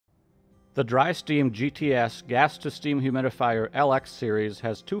The Dry Steam GTS Gas-to-Steam Humidifier LX series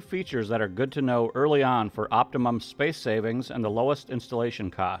has two features that are good to know early on for optimum space savings and the lowest installation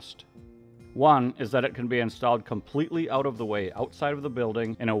cost. One is that it can be installed completely out of the way outside of the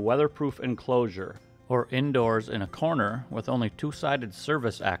building in a weatherproof enclosure, or indoors in a corner with only two-sided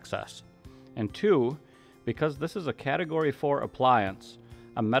service access. And two, because this is a Category 4 appliance,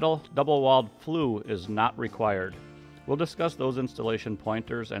 a metal double-walled flue is not required. We'll discuss those installation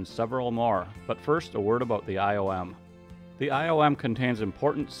pointers and several more, but first a word about the IOM. The IOM contains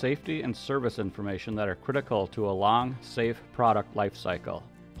important safety and service information that are critical to a long, safe product life cycle.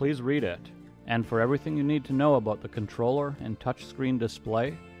 Please read it. And for everything you need to know about the controller and touchscreen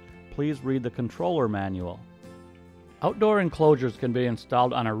display, please read the controller manual. Outdoor enclosures can be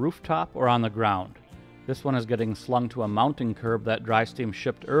installed on a rooftop or on the ground. This one is getting slung to a mounting curb that Dry Steam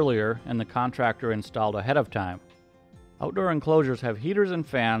shipped earlier and the contractor installed ahead of time. Outdoor enclosures have heaters and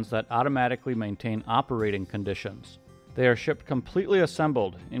fans that automatically maintain operating conditions. They are shipped completely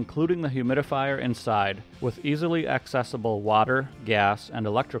assembled, including the humidifier inside, with easily accessible water, gas, and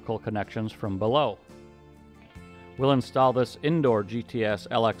electrical connections from below. We'll install this indoor GTS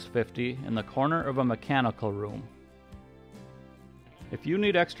LX50 in the corner of a mechanical room. If you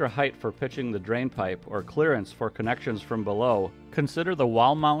need extra height for pitching the drain pipe or clearance for connections from below, consider the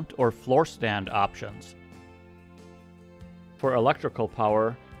wall mount or floor stand options. For electrical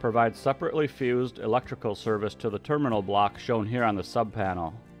power, provide separately fused electrical service to the terminal block shown here on the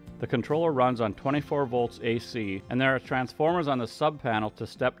sub-panel. The controller runs on 24 volts AC, and there are transformers on the sub-panel to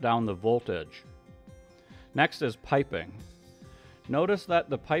step down the voltage. Next is piping. Notice that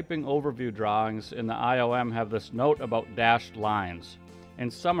the piping overview drawings in the IOM have this note about dashed lines.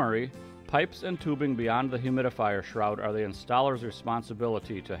 In summary, pipes and tubing beyond the humidifier shroud are the installer's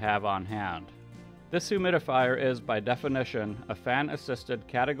responsibility to have on hand. This humidifier is, by definition, a fan-assisted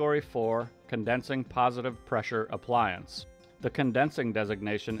Category 4 condensing positive pressure appliance. The condensing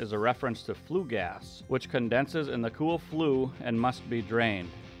designation is a reference to flue gas, which condenses in the cool flue and must be drained.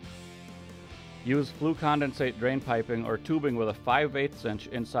 Use flue condensate drain piping or tubing with a 5/8 inch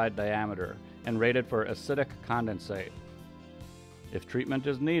inside diameter and rated for acidic condensate. If treatment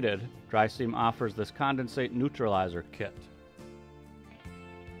is needed, Dry Steam offers this condensate neutralizer kit.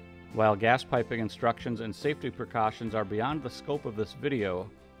 While gas piping instructions and safety precautions are beyond the scope of this video,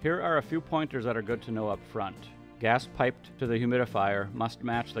 here are a few pointers that are good to know up front. Gas piped to the humidifier must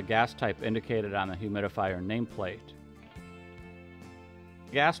match the gas type indicated on the humidifier nameplate.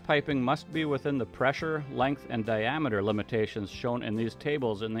 Gas piping must be within the pressure, length, and diameter limitations shown in these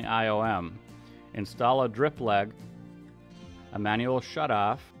tables in the IOM. Install a drip leg, a manual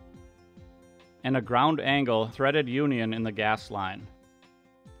shutoff, and a ground angle threaded union in the gas line.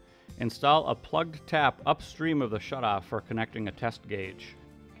 Install a plugged tap upstream of the shutoff for connecting a test gauge.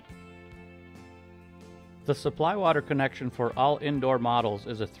 The supply water connection for all indoor models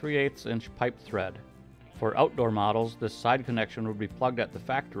is a 3/8 inch pipe thread. For outdoor models, this side connection would be plugged at the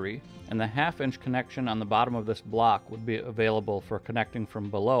factory, and the 1/2 inch connection on the bottom of this block would be available for connecting from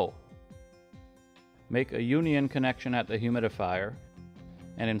below. Make a union connection at the humidifier,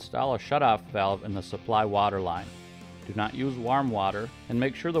 and install a shutoff valve in the supply water line. Do not use warm water, and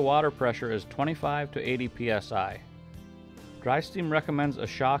make sure the water pressure is 25 to 80 psi. Dry Steam recommends a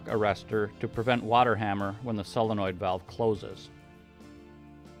shock arrestor to prevent water hammer when the solenoid valve closes.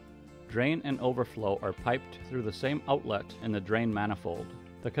 Drain and overflow are piped through the same outlet in the drain manifold.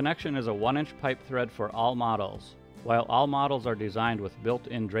 The connection is a 1-inch pipe thread for all models. While all models are designed with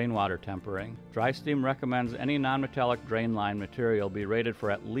built-in drain water tempering, Dry Steam recommends any non-metallic drain line material be rated for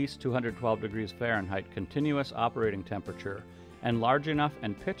at least 212 degrees Fahrenheit continuous operating temperature and large enough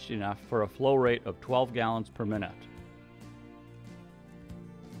and pitched enough for a flow rate of 12 gallons per minute.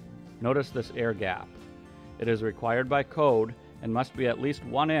 Notice this air gap. It is required by code and must be at least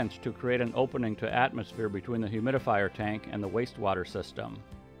 1 inch to create an opening to atmosphere between the humidifier tank and the wastewater system.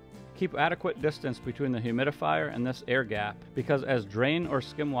 Keep adequate distance between the humidifier and this air gap because as drain or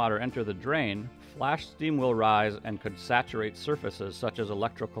skim water enter the drain, flash steam will rise and could saturate surfaces such as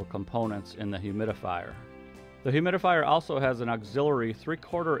electrical components in the humidifier. The humidifier also has an auxiliary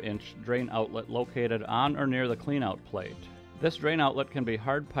 3/4 inch drain outlet located on or near the cleanout plate. This drain outlet can be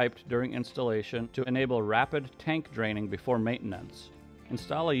hard piped during installation to enable rapid tank draining before maintenance.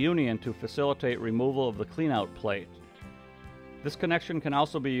 Install a union to facilitate removal of the cleanout plate. This connection can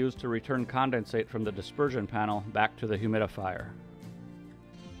also be used to return condensate from the dispersion panel back to the humidifier.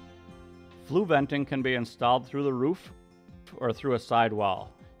 Flue venting can be installed through the roof or through a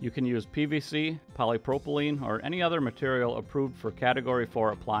sidewall. You can use PVC, polypropylene, or any other material approved for Category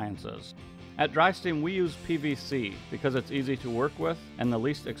 4 appliances. At DrySteam we use PVC because it's easy to work with and the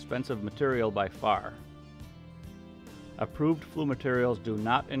least expensive material by far. Approved flue materials do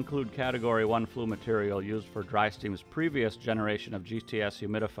not include Category 1 flue material used for DrySteam's previous generation of GTS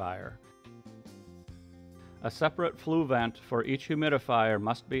humidifier. A separate flue vent for each humidifier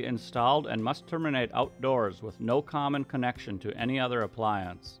must be installed and must terminate outdoors with no common connection to any other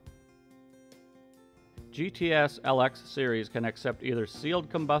appliance. GTS LX series can accept either sealed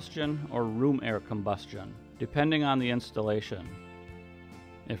combustion or room air combustion, depending on the installation.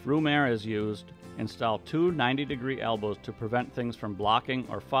 If room air is used, install two 90-degree elbows to prevent things from blocking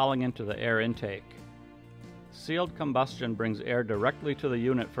or falling into the air intake. Sealed combustion brings air directly to the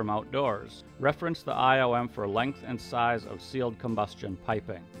unit from outdoors. Reference the IOM for length and size of sealed combustion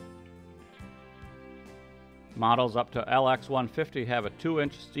piping. Models up to LX150 have a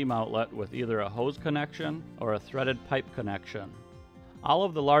 2-inch steam outlet with either a hose connection or a threaded pipe connection. All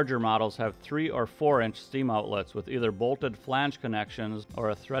of the larger models have 3 or 4-inch steam outlets with either bolted flange connections or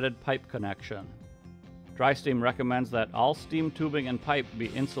a threaded pipe connection. DrySteam recommends that all steam tubing and pipe be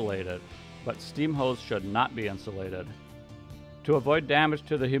insulated, but steam hose should not be insulated. To avoid damage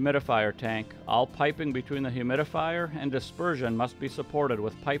to the humidifier tank, all piping between the humidifier and dispersion must be supported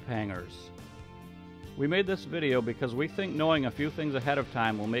with pipe hangers. We made this video because we think knowing a few things ahead of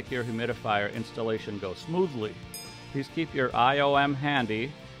time will make your humidifier installation go smoothly. Please keep your IOM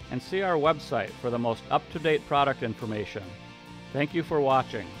handy and see our website for the most up-to-date product information. Thank you for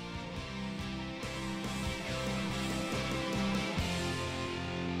watching.